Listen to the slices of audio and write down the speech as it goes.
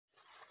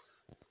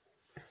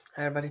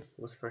Hi everybody,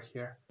 Lucifer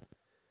here,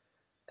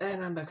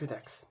 and I'm back with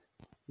DEX.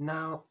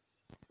 Now,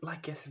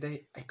 like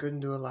yesterday, I couldn't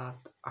do a lot,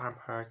 arm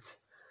hurts.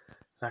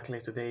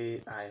 Luckily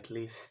today I at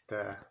least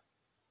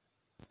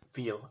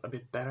feel a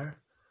bit better.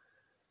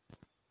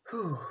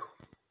 Whew.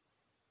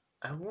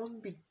 I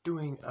won't be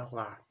doing a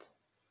lot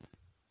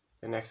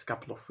the next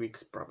couple of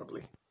weeks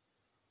probably,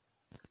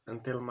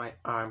 until my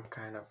arm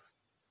kind of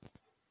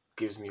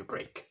gives me a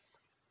break.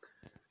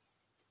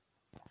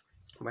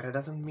 But it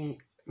doesn't mean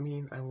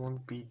I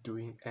won't be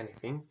doing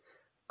anything.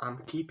 I'm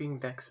keeping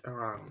DEX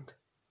around.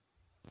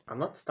 I'm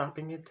not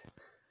stopping it,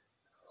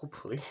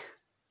 hopefully.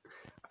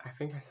 I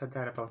think I said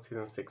that about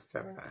season 6,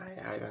 7,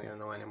 I don't even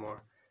know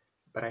anymore.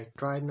 But I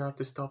tried not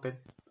to stop it,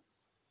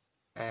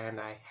 and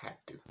I had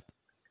to.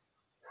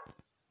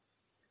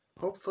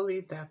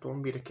 Hopefully that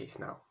won't be the case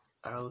now.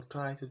 I'll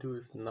try to do,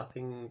 if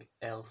nothing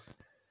else,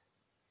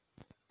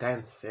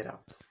 10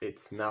 sit-ups.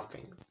 It's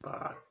nothing,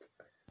 but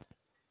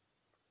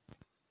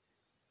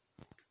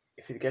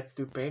if it gets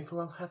too painful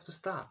I'll have to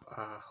stop.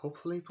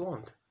 Hopefully it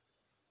won't.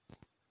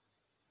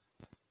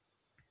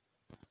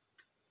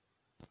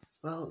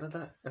 Well,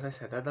 as I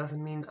said, that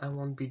doesn't mean I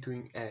won't be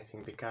doing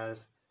anything,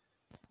 because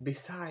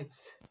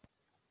besides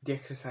the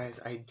exercise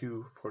I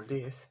do for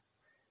this,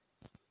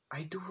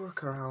 I do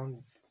work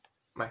around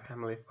my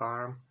family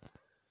farm.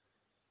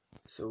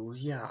 So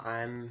yeah,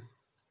 I'm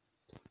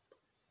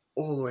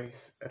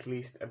always at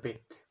least a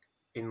bit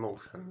in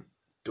motion,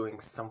 doing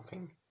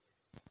something.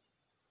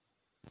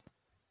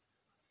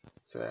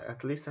 So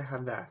at least I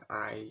have that.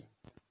 I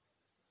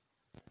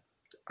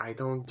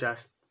don't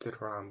just sit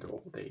around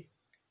all day.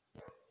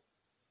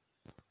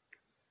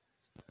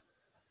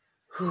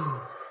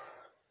 Whew.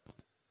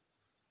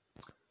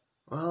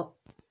 Well,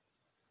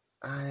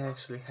 I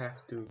actually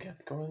have to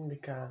get going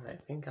because I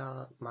think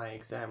my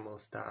exam will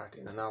start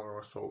in an hour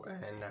or so,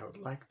 and I would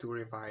like to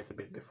revise a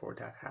bit before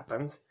that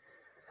happens.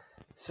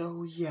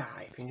 So yeah,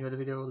 if you enjoyed the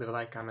video, leave a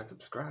like, comment,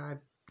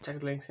 subscribe, check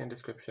the links in the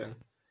description.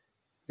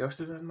 Yours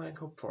to that might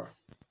hope for,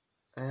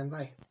 and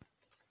bye.